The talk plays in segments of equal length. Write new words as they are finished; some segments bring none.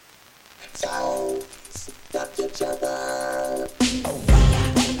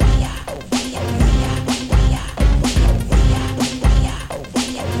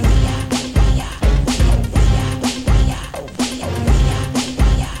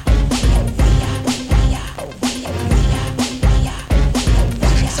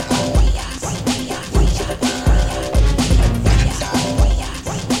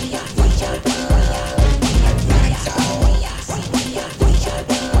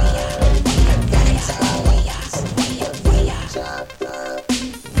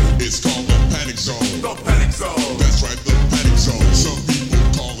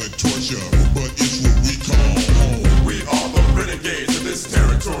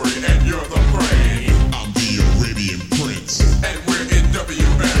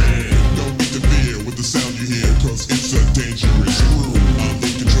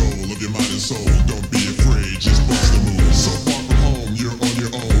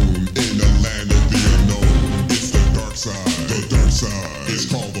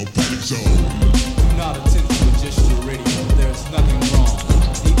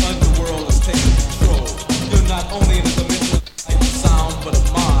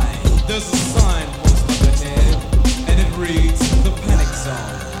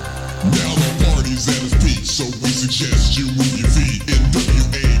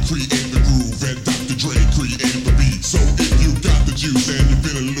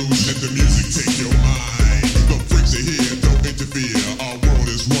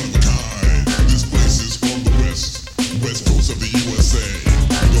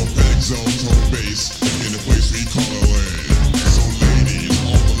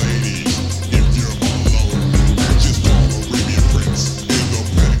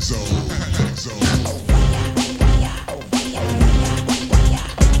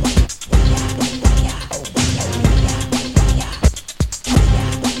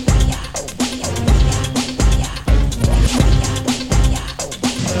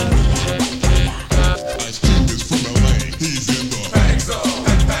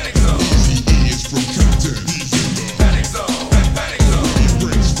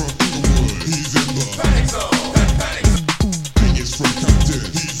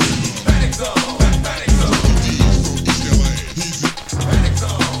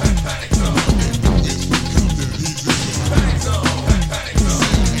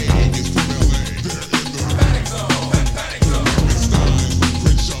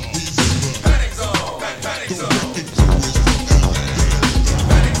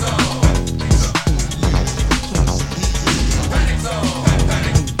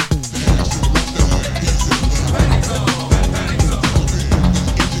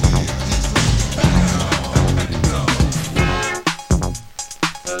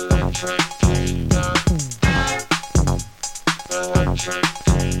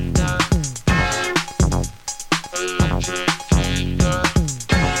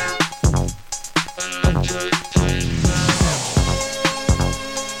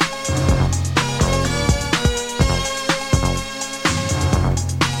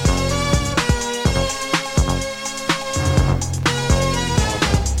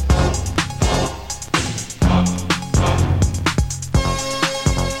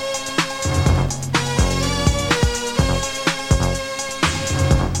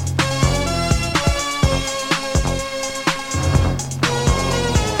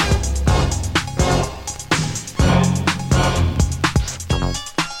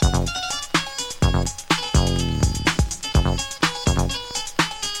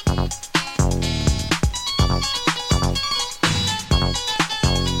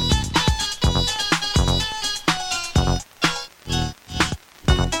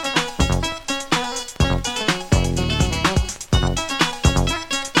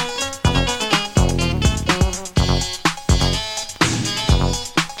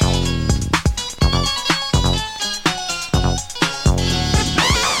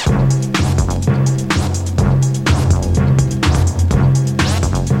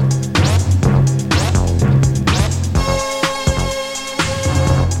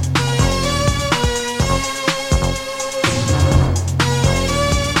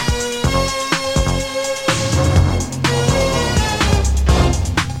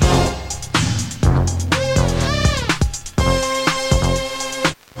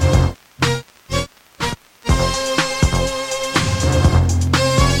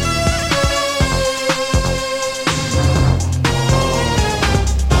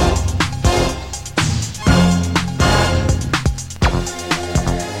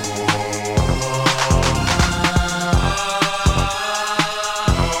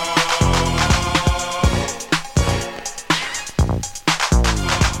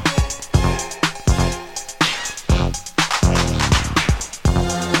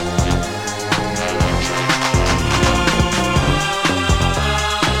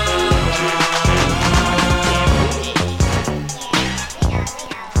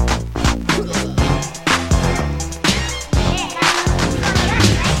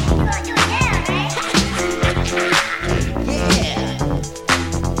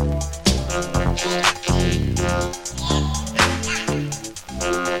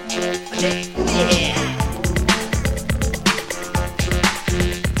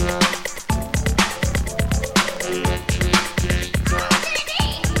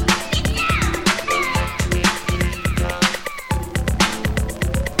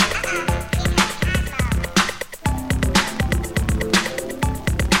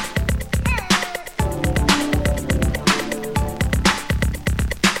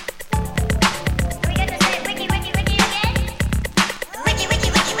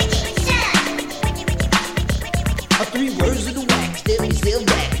three words of the wax. Step yourself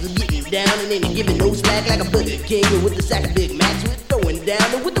back, so getting down and then giving no slack like a Burger King with the sack of Big Macs. With throwing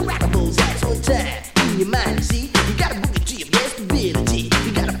down and with the rockables hats on time. In your mind, you see, you gotta book it to your best ability.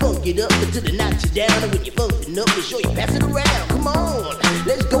 You gotta funk it up until it knocks you down. And when you're funkin' up, make sure you pass it around. Come on,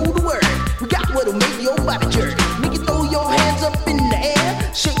 let's go to work. We got what'll make your body jerk. Make you throw your hands up in the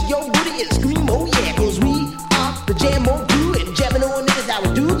air, shake your booty and scream, oh yeah. Cause we are the Jam on crew, and jamming on it is how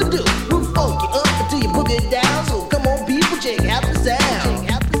we do the do. We'll funk you up until you book it down. So come on people, check out the sound.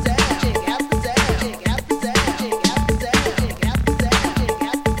 Check out the sound, check out the sound, check out the sound, check out the sound, check out the sound, check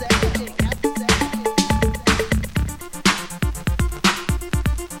out the sound, check out the sound.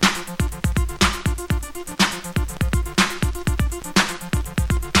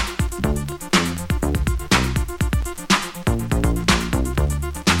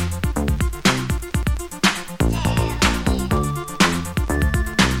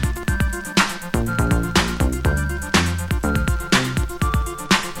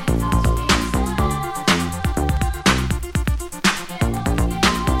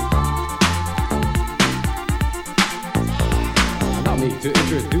 To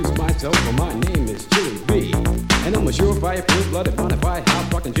introduce myself, well, my name is Chili B, and I'm a surefire, full-blooded, bonafide,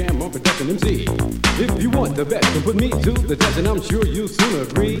 house rockin' jam on production MC. If you want the best, then put me to the test, and I'm sure you'll soon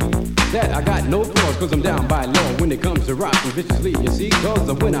agree that I got no flaws, cause I'm down by law when it comes to rockin' viciously, you see.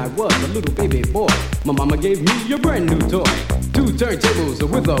 Cause when I was a little baby boy, my mama gave me a brand new toy. 2 turntables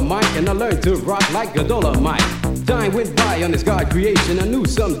with a mic, and I learned to rock like a Dolomite. Time went by on this God creation. I knew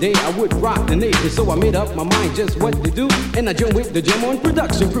someday I would rock the nation, so I made up my mind just what to do, and I joined with the Jam on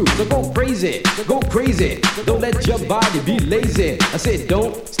production crew. So go crazy, don't let your body be lazy. I said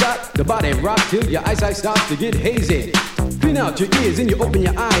don't stop the body rock till your eyesight starts to get hazy. Clean out your ears and you open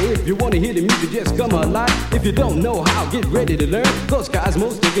your eye. If you want to hear the music, just come alive. If you don't know how, get ready to learn, cause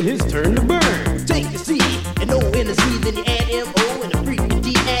Cosmo's taking his turn to burn. Take a C and O in the C, then you add M-O and a freaking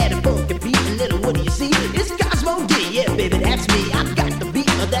D, add a funky beat, and then what do you see? It's Cosmo D, yeah baby, that's me. I got the beat,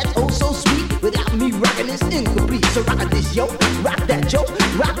 that's oh so sweet. Without me rocking, it's incomplete. So rock this yo, rock that yo,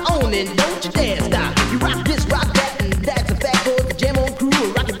 rock on and don't you dare stop. You rock this, rock that, and that's a fact. Cause the Jam on crew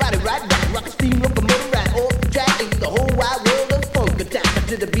will rock your body right back. Rock a steam locomotive right off the track, and the whole wide world of funk attack.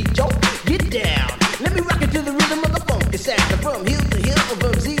 To the beat, yo, get down. Let me rock it to the rhythm of the funky sound. From hill to hill,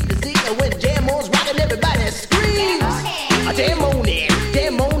 from Z to Z, and when Jam on's rocking, everybody screams. Jam on it,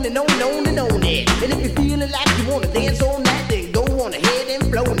 jam on and on and on it. And if you're feeling like you wanna dance on that, then go on ahead and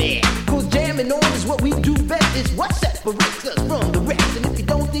blow it. Cause jamming on is what we do best. It's what separates us from the rest. And if you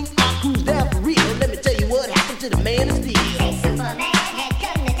don't think our crew's down for real, let me tell you what happened to the man of steel. Say Superman had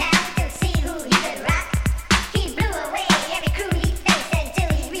come to town to see who he could rock. He blew away every crew he faced until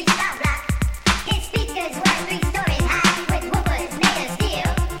he reached our block. His speakers were 3 stories high with woofers made of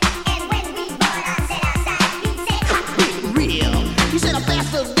steel. And when we bought our set outside, he said, Real. He said I'm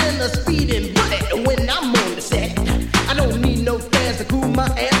faster than a speeding bullet when I'm on the set. I don't need no fans to cool my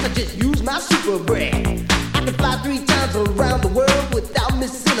ass, I just use my super breath. I can fly 3 times around the world without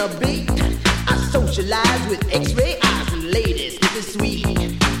missing a beat. I socialize with X-ray eyes and ladies, this is sweet.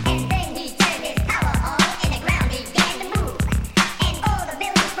 and then he turned his power on and the ground began to move. And all the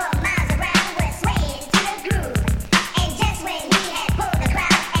buildings for miles around were swaying to the groove. And just when he had pulled the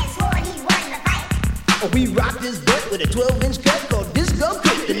crowd and swore he won the fight, We rocked his butt with a 12-inch cut called Disco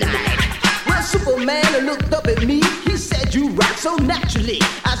Kryptonite. Well, Superman looked up at me, he said you rock so naturally.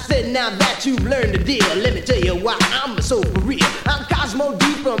 I said now that you've learned the deal, let me tell you why I'm so for real. I'm Cosmo D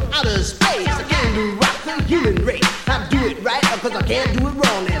from outer space. I came to rock the human race. I do it right cause I can't do it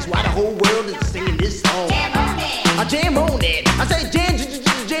wrong. That's why the whole world is singing this song. jam on it. I jam on it. I say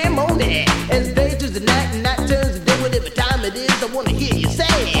jam on it. As day turns to night and night turns to day, whatever time it is, I wanna hear you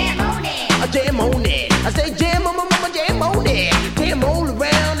say Jam on it. I jam on it. I say jam on jam on it. Jam all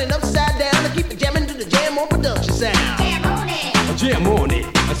around and upside down. I keep it jamming to the Jam on production sound. Jam on it. Jam on it.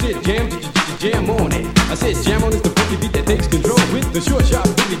 I said jam on it. I said jam on is the funky beat that takes control with the short sharp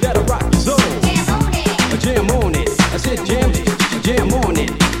beat that'll rock your soul. Jam on it. Jam on it. I said jam on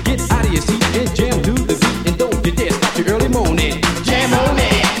it. Get out of your seat and jam to the beat, and don't you dare stop your early morning. Jam on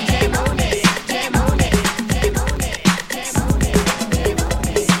it. Jam on it. Jam on it. Jam on it. Jam on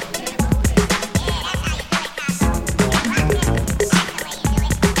it.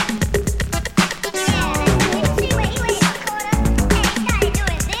 Jam on it. See where you ain't a quarter and started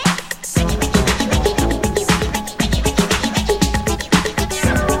doing this.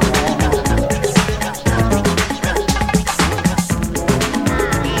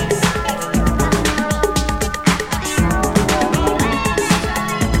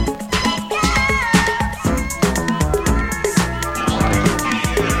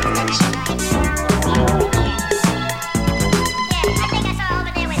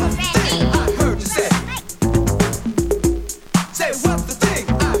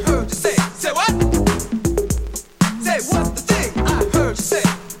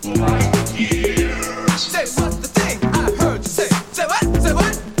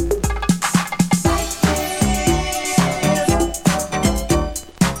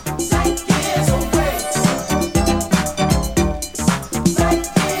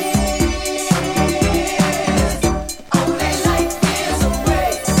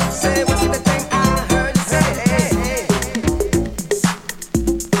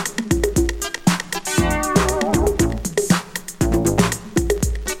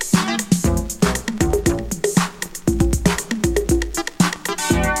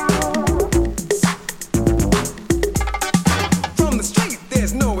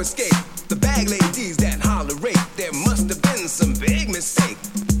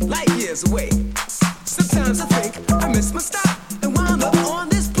 years away. Sometimes I think I miss my stop and wound up on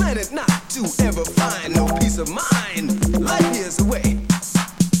this planet not to ever find no peace of mind. Light years away.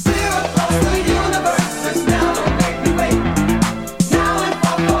 Clear across the universe, it's now, don't make me wait. Now and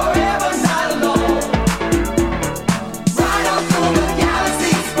for forever, not alone. Ride on through the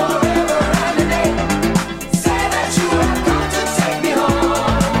galaxies forever and a day. Say that you have come to take me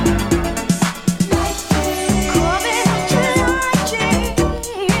home. Light years, coming at you light years.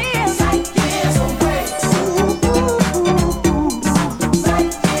 Light years away.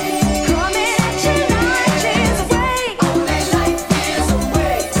 Light years, coming at you light years away. Only light years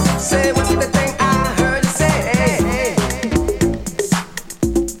away. Say what's the thing I heard you say?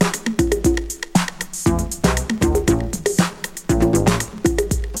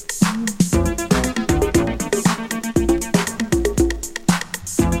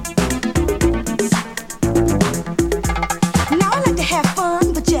 Now I like to have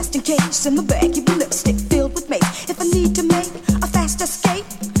fun, but just in case, in my bag keep a lipstick filled with mace. If I need to make a fast escape,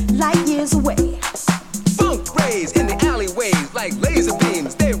 light years away. Funk rays in the alleyways like laser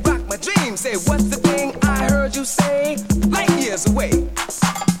beams. They rock my dreams. Say what's the thing I heard you say? Light years away.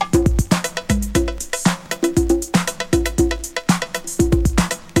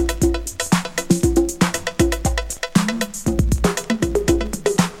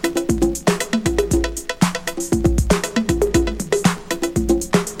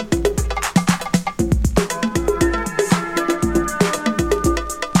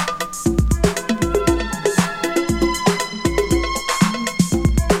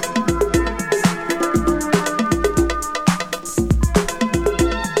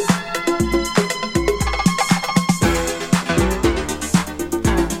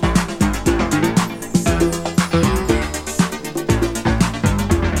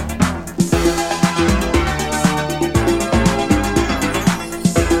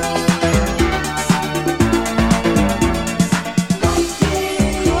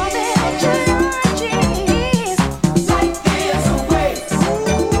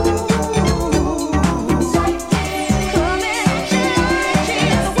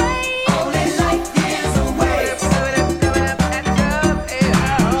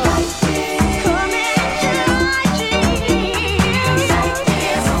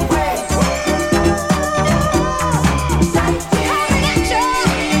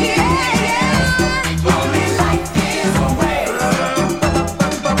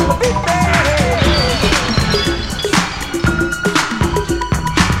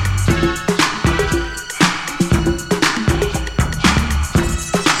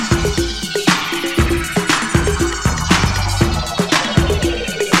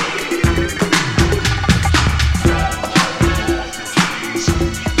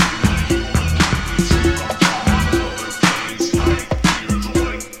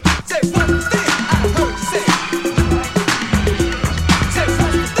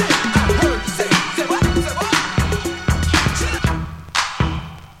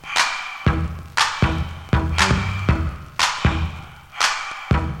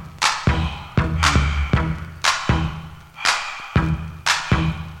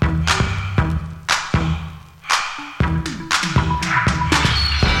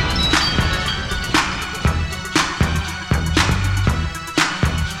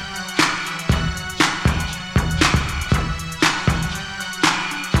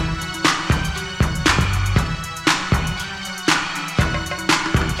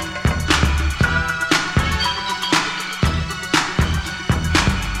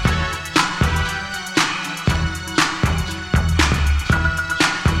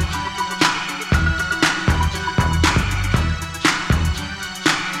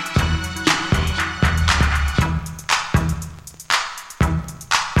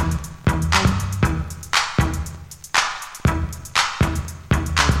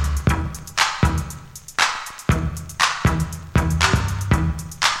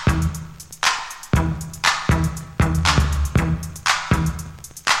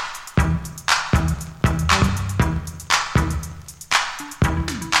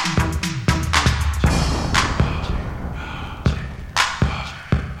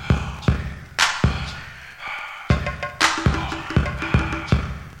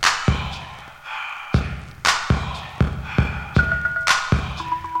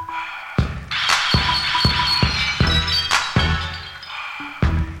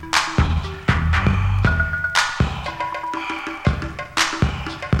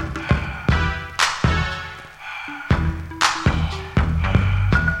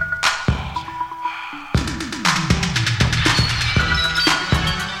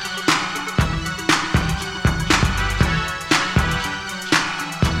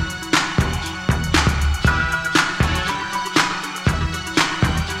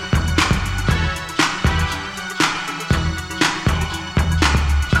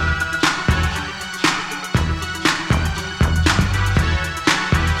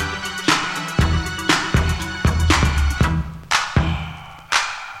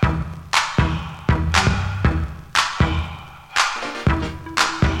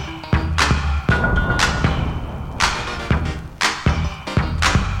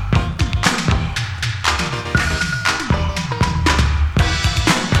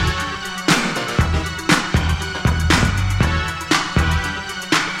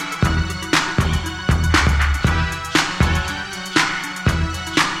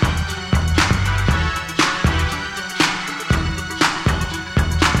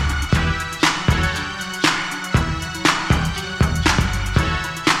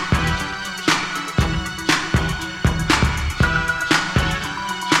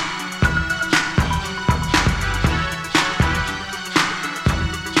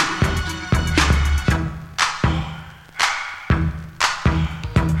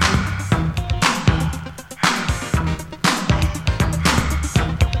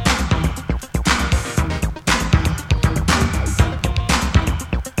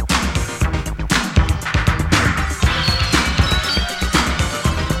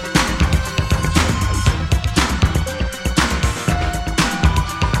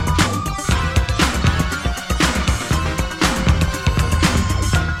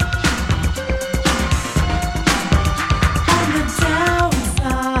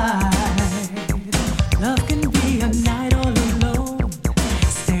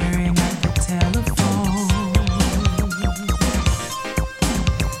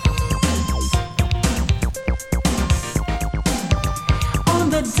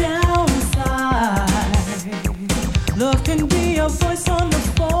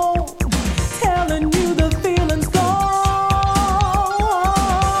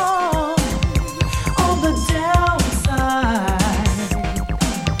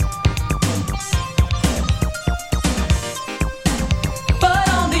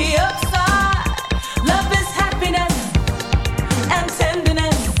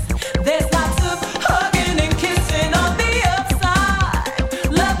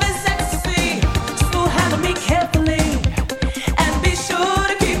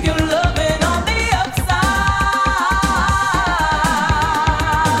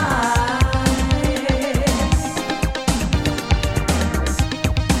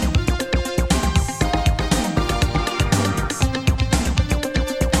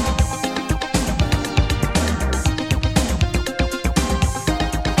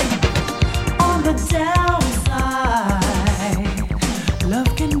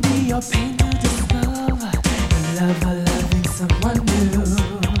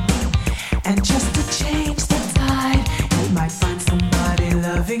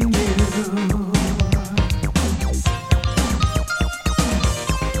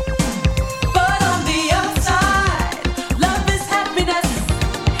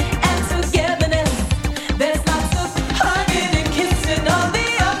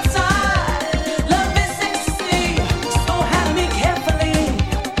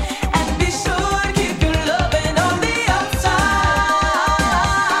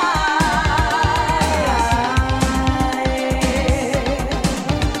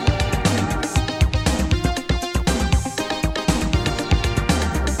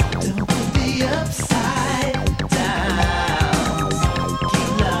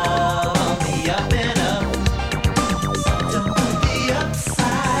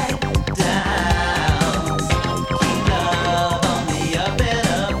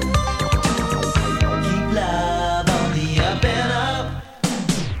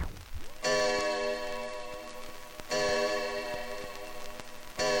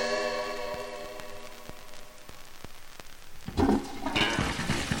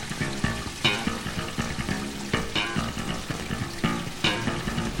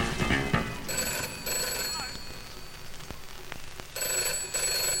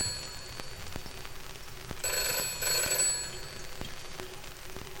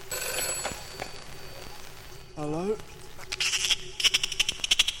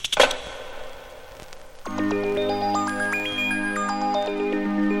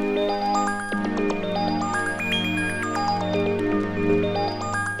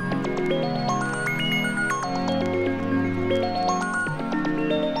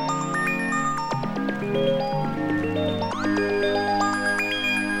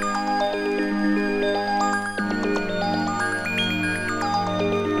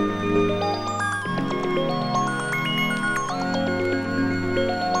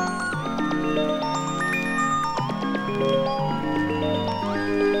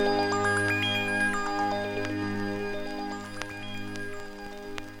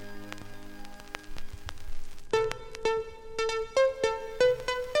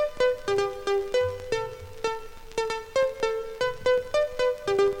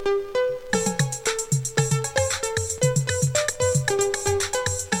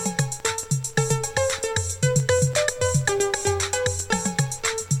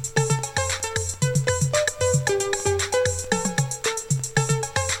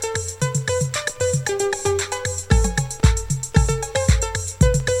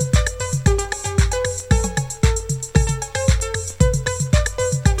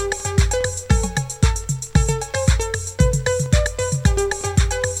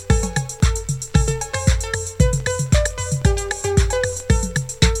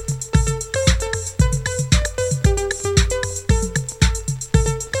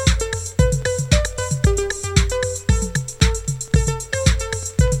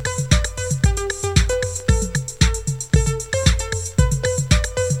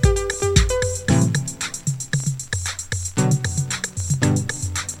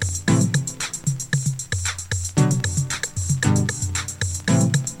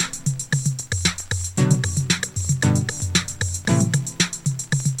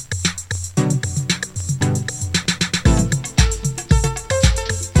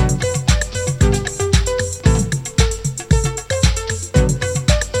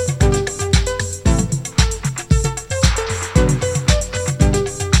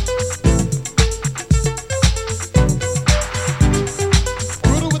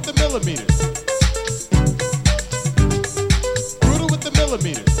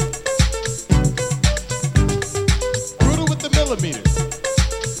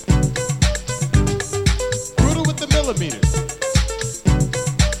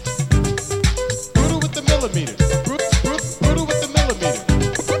 millimeter. Brutal with the millimeter.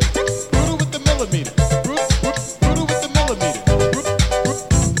 Brutal with the millimeter. Brutal with the millimeter.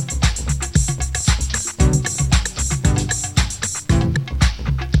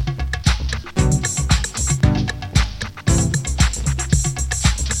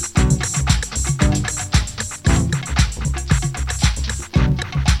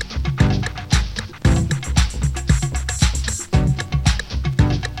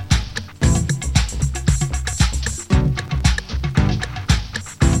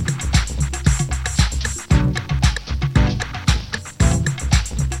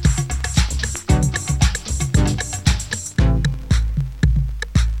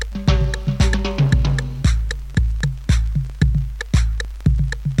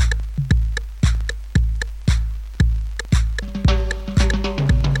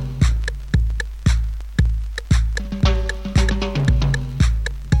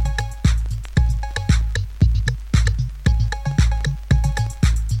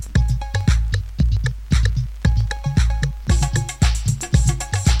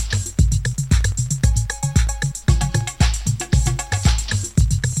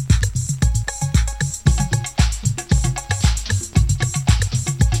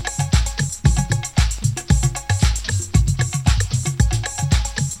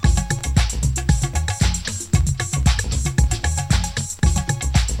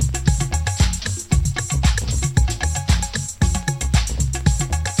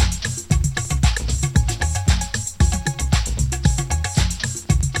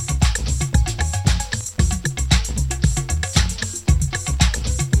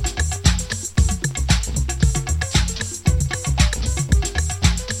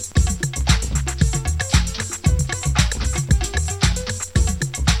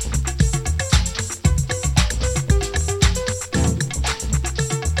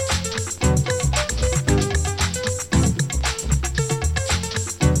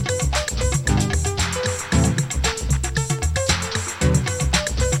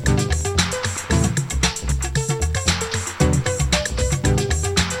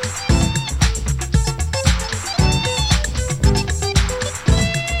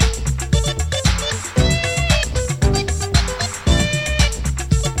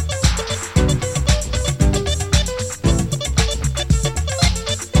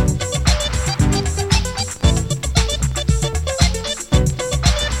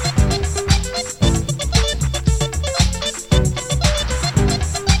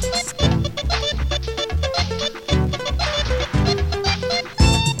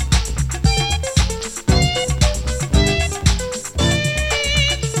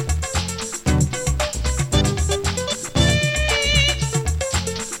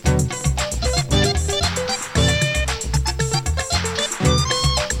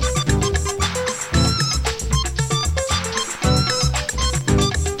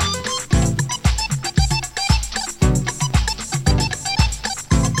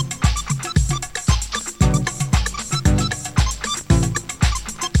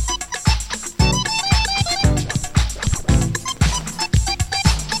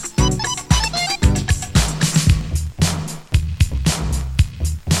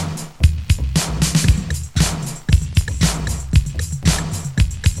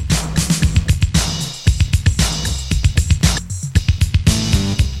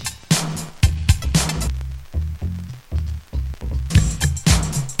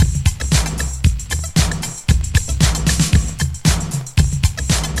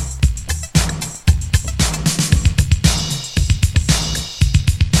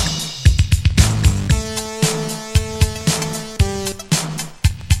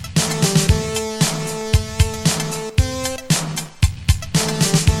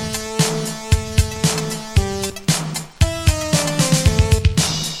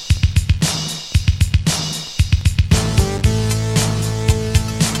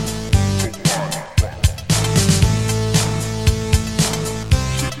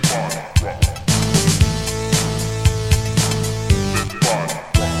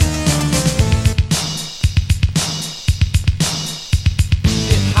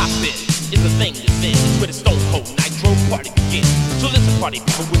 party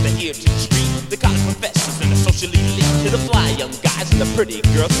people with their ear to the street. The college professors and the socially elite. To the fly young guys and the pretty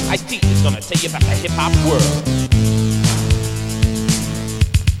girls. Ice-T is gonna tell you about the hip-hop world.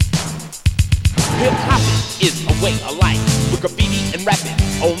 Hip-hop is a way of life, with graffiti and rapping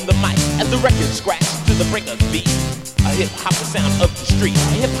on the mic. As the record scratch to the breaker's beat, a hip-hop sound of the street.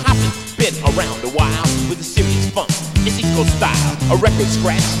 Hip-hop's been around a while, with a serious funk, it's eco style. A record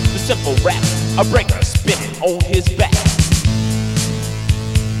scratch, the simple rap, a breaker spinning on his back.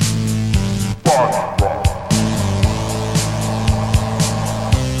 Body rock.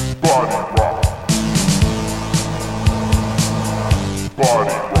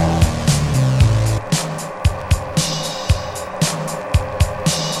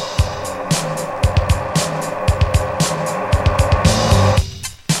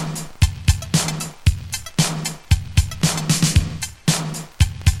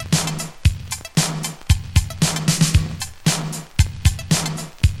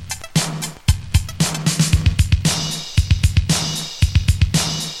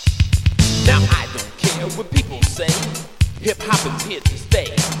 say hip hop is here to stay.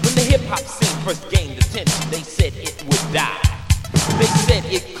 When the hip hop scene first gained attention, they said it would die. They said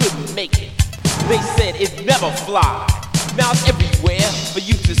it couldn't make it. They said it'd never fly. Now it's everywhere for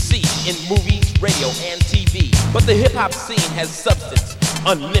you to see in movies, radio, and TV. But the hip hop scene has substance,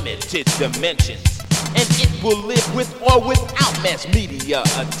 unlimited dimensions. And it will live with or without mass media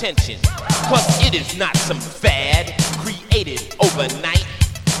attention. Cause it is not some fad created overnight.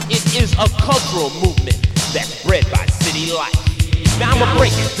 It is a cultural movement that's bred by city life. Now I'ma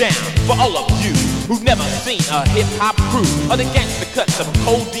break it down for all of you who've never seen a hip-hop crew, or the gangster cuts of a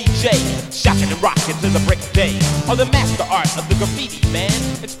cold DJ, shocking and rocking to the break of day, or the master art of the graffiti man,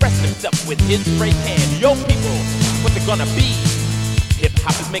 expressing himself with his spray can. Yo people, what's it gonna be?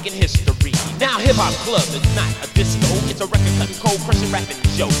 Hip-hop is making history. Now hip-hop club is not a disco, it's a record cutting, cold crushing, rapping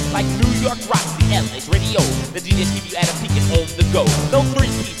show. Like New York Roxy, LA's radio, the DJs keep you at a peak and on the go. No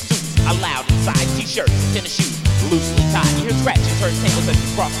three-piece suits allowed inside, t-shirts, tennis shoes, loosely tied. You hear scratching turntables as you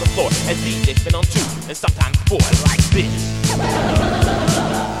cross the floor, as DJs spin on 2 and sometimes 4 like this.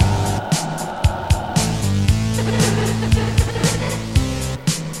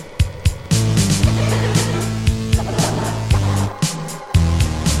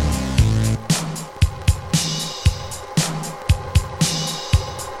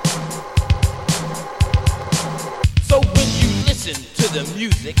 To the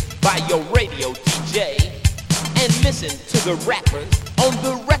music by your radio DJ, and listen to the rappers on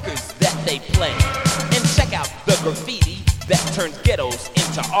the records that they play, and check out the graffiti that turns ghettos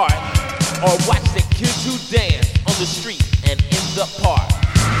into art, or watch the kids who dance on the street and in the park.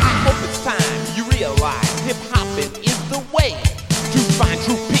 I hope it's time you realize hip-hopping is the way to find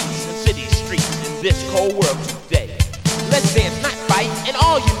true peace in city streets in this cold world today. Let's dance, not fight, and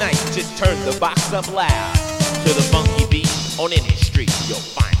all unite. Just turn the box up loud to the funky beat. On any street, you'll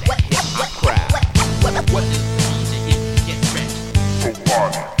find that hip-hop crowd. What is the DJ if you can't scratch? So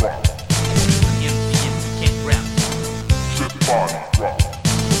body rock. MC if you can't rap. Let body rock.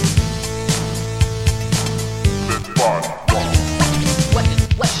 Let body rock.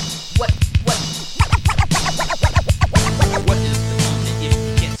 What is the DJ if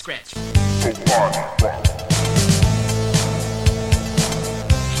you can't scratch? So body rock.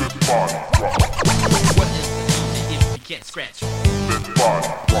 Let body rock. What is the DJ if you can't scratch? Let body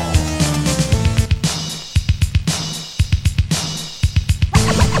rock.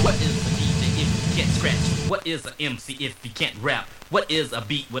 What is a DJ if you can't scratch? What is a MC if you can't rap? What is a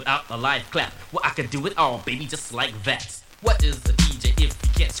beat without a live clap? Well, I can do it all, baby, just like that. What is a DJ if you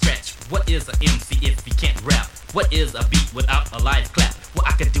can't scratch? What is a MC if you can't rap? What is a beat without a live clap? Well,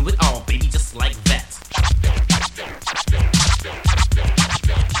 I can do it all, baby, just like that.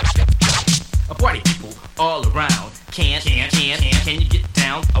 A party people all around. Can you get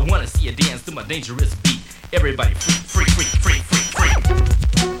down? I wanna see you dance to my dangerous beat. Everybody free.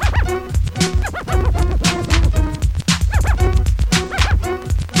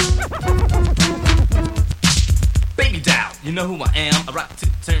 Baby down, you know who I am. I rock to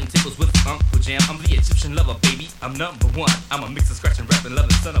turntables with Uncle Jam. I'm the Egyptian lover, baby. I'm number one. I'm a mix of scratch and rap and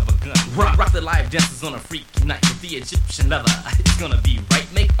loving son of a gun. Rock the live dances on a freaky night with the Egyptian lover. It's gonna be right.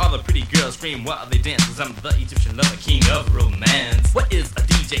 Make all the pretty girls scream while they dance, 'cause I'm the Egyptian lover, king of romance. What is a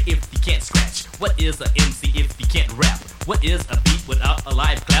DJ if you can't scratch? What is a MC if you can't rap? What is a beat without a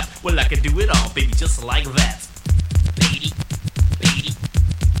live clap? Well, I can do it all, baby, just like that. Baby.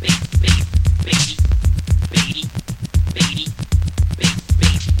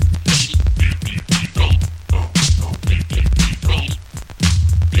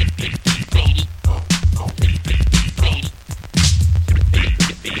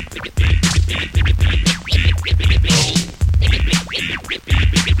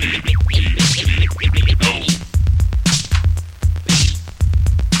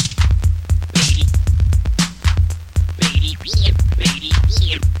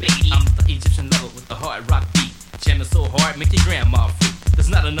 I'm the Egyptian lover with the hard rock beat. Jamming so hard, make your grandma freak. There's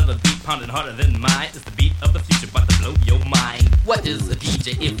not another beat pounding harder than mine. It's the beat of the future, about to blow your mind. What is a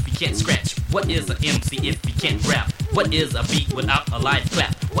DJ if you can't scratch? What is a MC if you can't rap? What is a beat without a live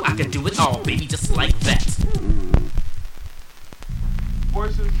clap? Well, I can do it all, baby, just like that.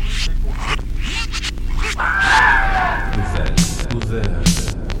 Voices. Who's there?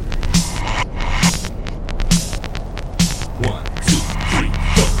 1, 2, 3,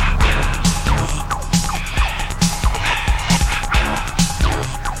 4.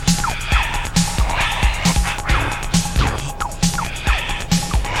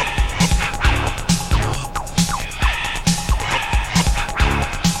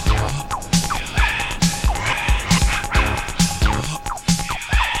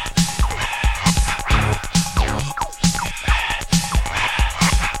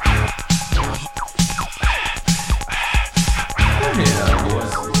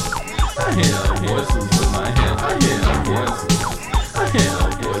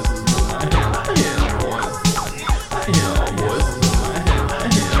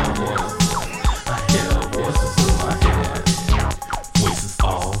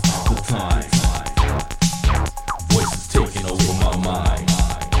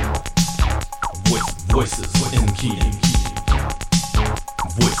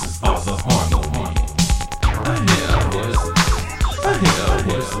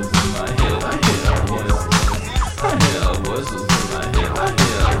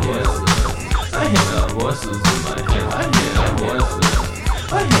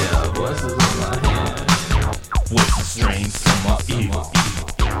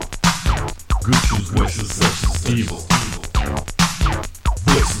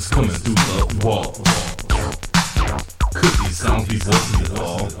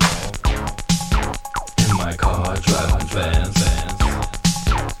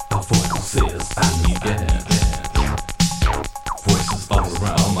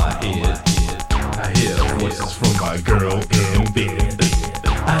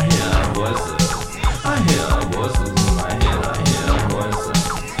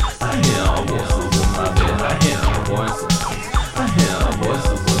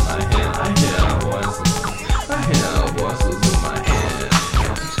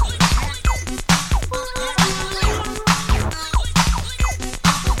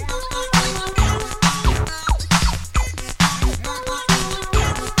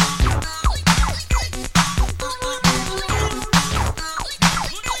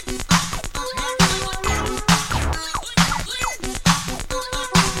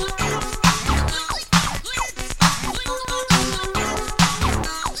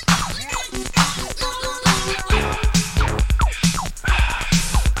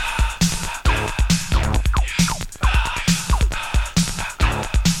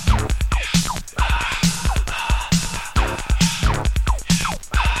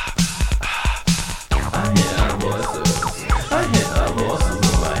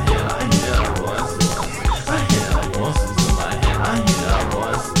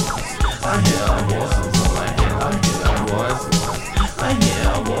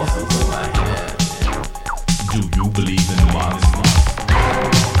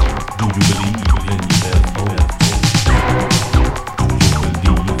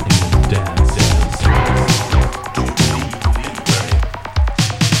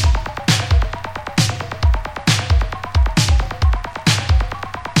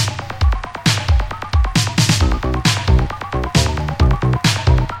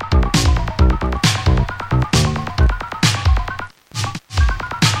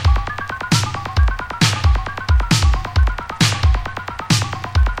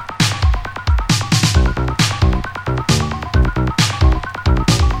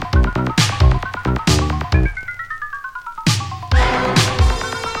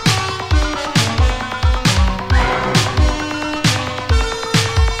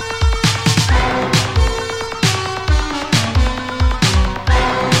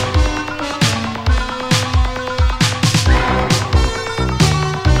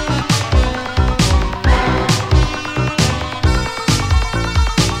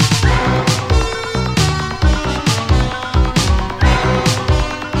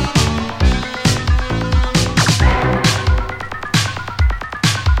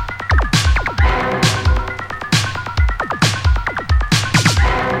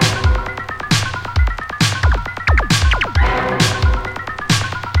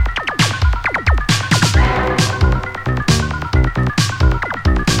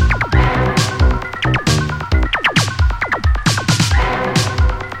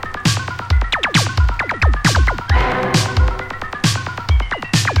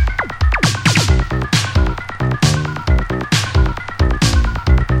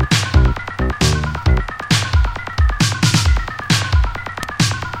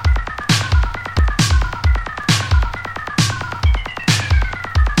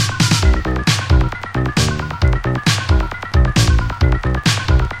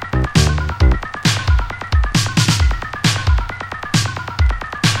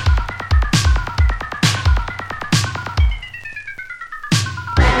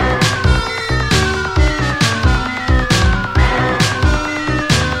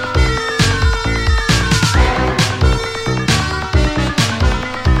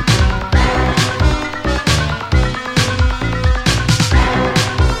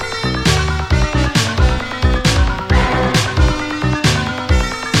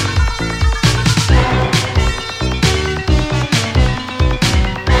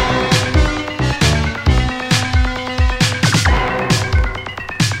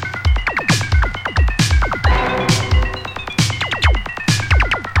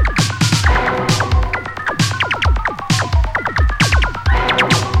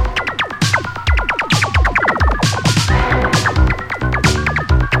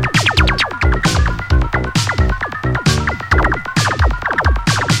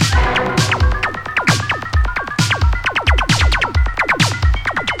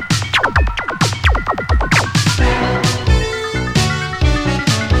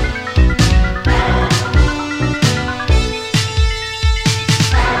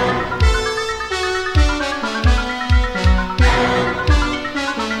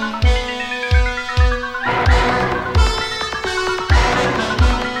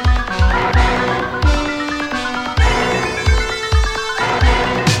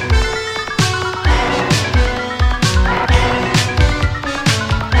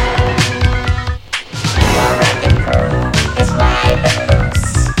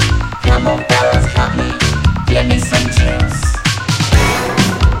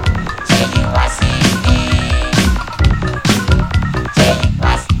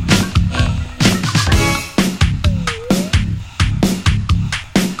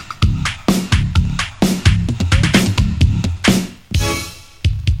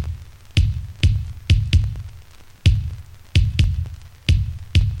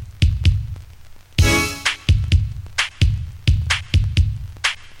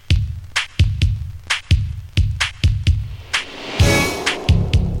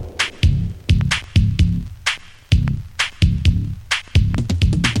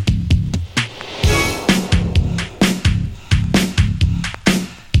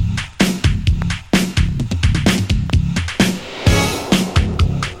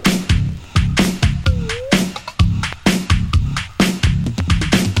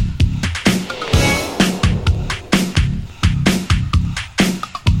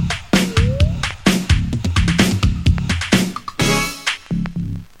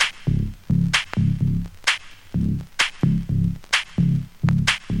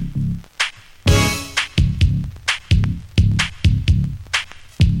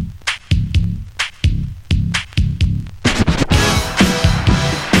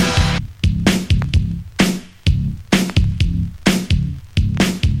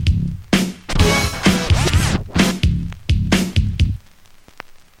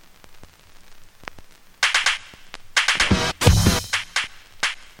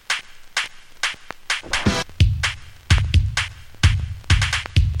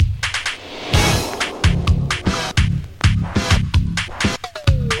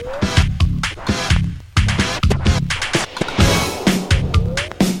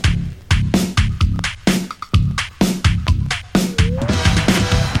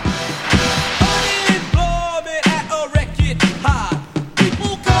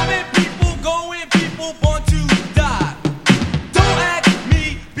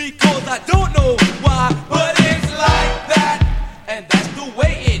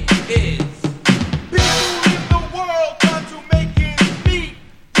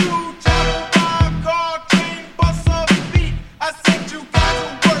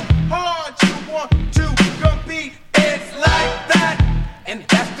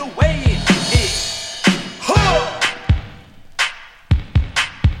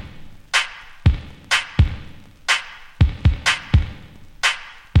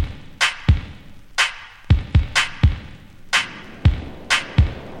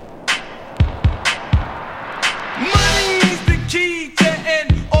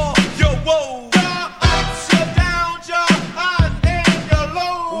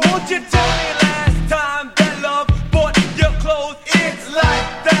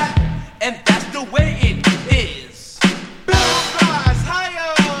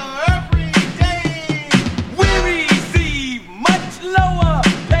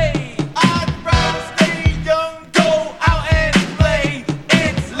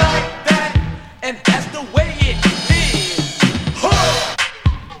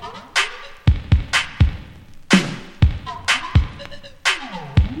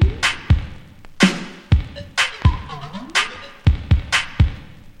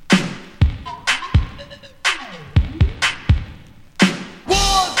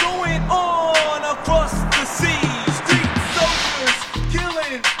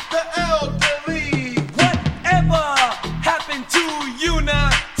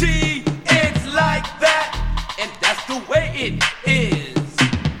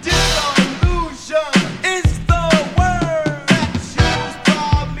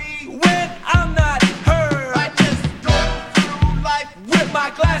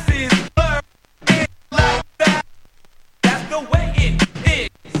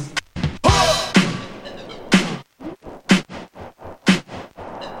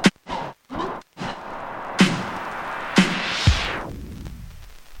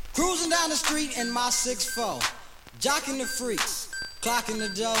 the street in my 6'4", jocking the freaks, clocking the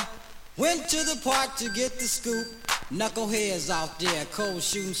dough. Went to the park to get the scoop. Knuckleheads out there, cold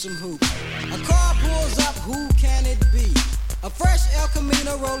shooting some hoops. A car pulls up, who can it be? A fresh El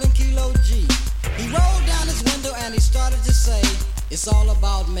Camino rolling Kilo G. He rolled down his window and he started to say, it's all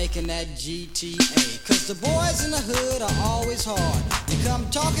about making that GTA. Cause the boys in the hood are always hard. You come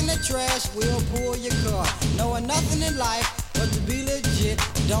talking that trash, we'll pull your car. Knowing nothing in life but to be legit.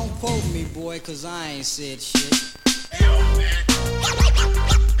 Don't quote me, boy, cause I ain't said shit. Yo, man.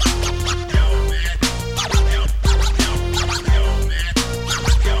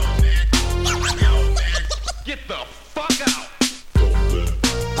 Get the fuck out!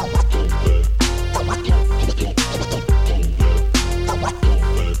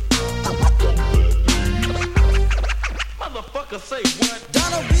 Motherfucker, say what?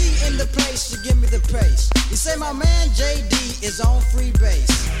 Donald B in the place to give me the pace. He say my man JD is on free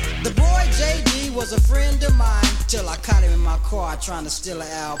base. The boy JD was a friend of mine till I caught him in my car trying to steal an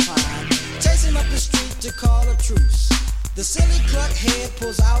Alpine. Chase him up the street to call a truce. The silly cluck head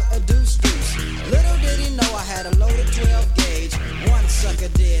pulls out a deuce. Little did he know I had a loaded 12 gauge. One sucker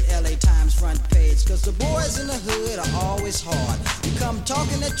did LA Times front page. Cause the boys in the hood are always hard. You come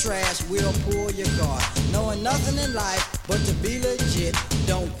talking that trash, we'll pull your guard. Knowing nothing in life but to be legit.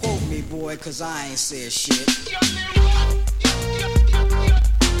 Don't quote me, boy, cause I ain't said shit.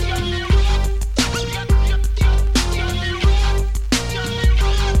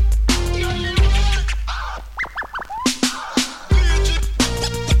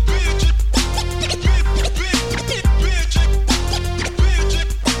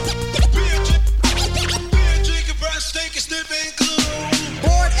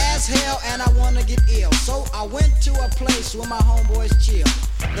 And I wanna get ill, so I went to a place where my homeboys chill.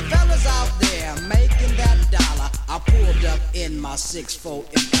 The fellas out there making that dollar. I pulled up in my 6'4"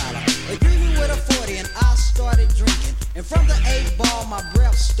 Impala. They greeted me with a 40 and I started drinking. And from the 8-ball my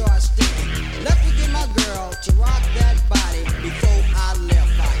breath started stinking. Left to get my girl to rock that body. Before I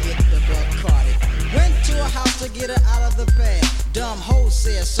left I hit the Bacardi. Went to a house to get her out of the pad. Dumb hoe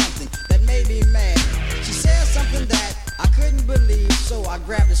said something that made me mad. She said something that I couldn't believe, so I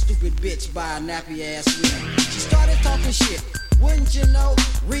grabbed the stupid bitch by her nappy ass wing. She started talking shit, wouldn't you know?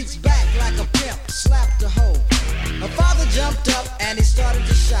 Reached back like a pimp, slapped the hoe. Her father jumped up and he started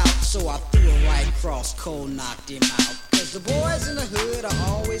to shout, so I threw a right cross, cold knocked him out. Cause the boys in the hood are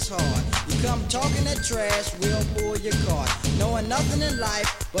always hard. You come talking that trash, we'll pull your card. Knowing nothing in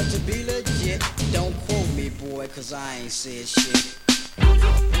life but to be legit. Don't quote me, boy, cause I ain't said shit.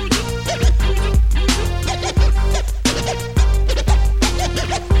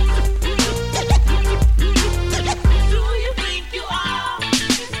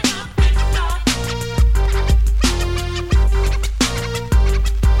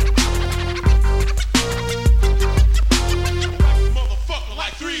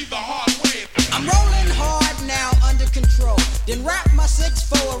 Then wrapped my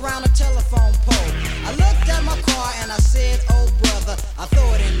 6'4" around a telephone pole. I looked at my car and I said, oh brother, I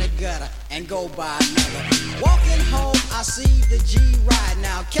throw it in the gutter and go buy another. Walking home, I see the G ride.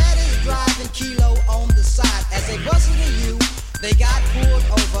 Now Cat is driving Kilo on the side. As they busted a U, they got pulled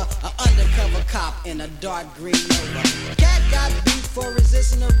over. An undercover cop in a dark green Nova. Cat got beat for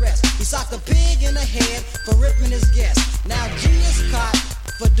resisting arrest. He socked a pig in the head for ripping his guest. Now G is caught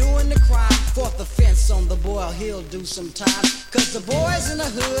for doing the crime. Fourth offense on the boy, he'll do some time. Cause the boys in the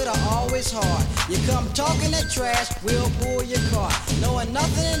hood are always hard. You come talking that trash, we'll pull your car. Knowing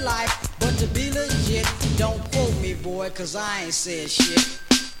nothing in life but to be legit. Don't quote me, boy, cause I ain't said shit.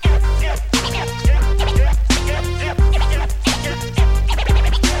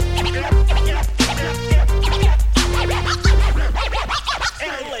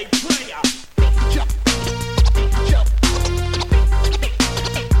 LA player.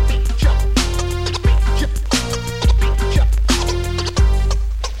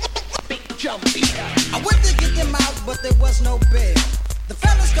 I went to get them out, but there was no bail. The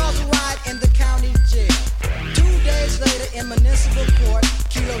fellas caused a riot in the county jail. 2 days later in municipal court,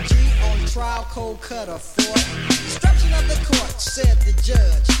 Kilo G on trial, cold cutter for destruction of the court, said the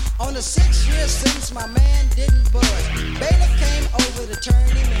judge. On a 6-year sentence, my man didn't budge. Bailiff came over to turn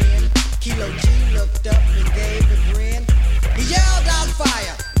him in. Kilo G looked up and gave a grin. He yelled out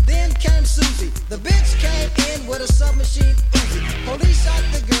fire. Then came Susie. The bitch came in with a submachine Uzi. Police shot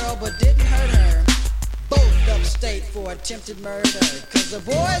the girl but didn't hurt her. Both upstate for attempted murder. Cause the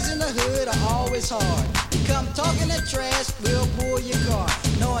boys in the hood are always hard. You come talking that trash, we'll pull your car.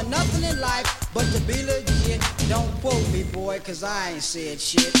 Knowing nothing in life but to be legit. Don't quote me, boy, cause I ain't said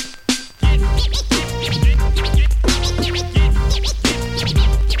shit.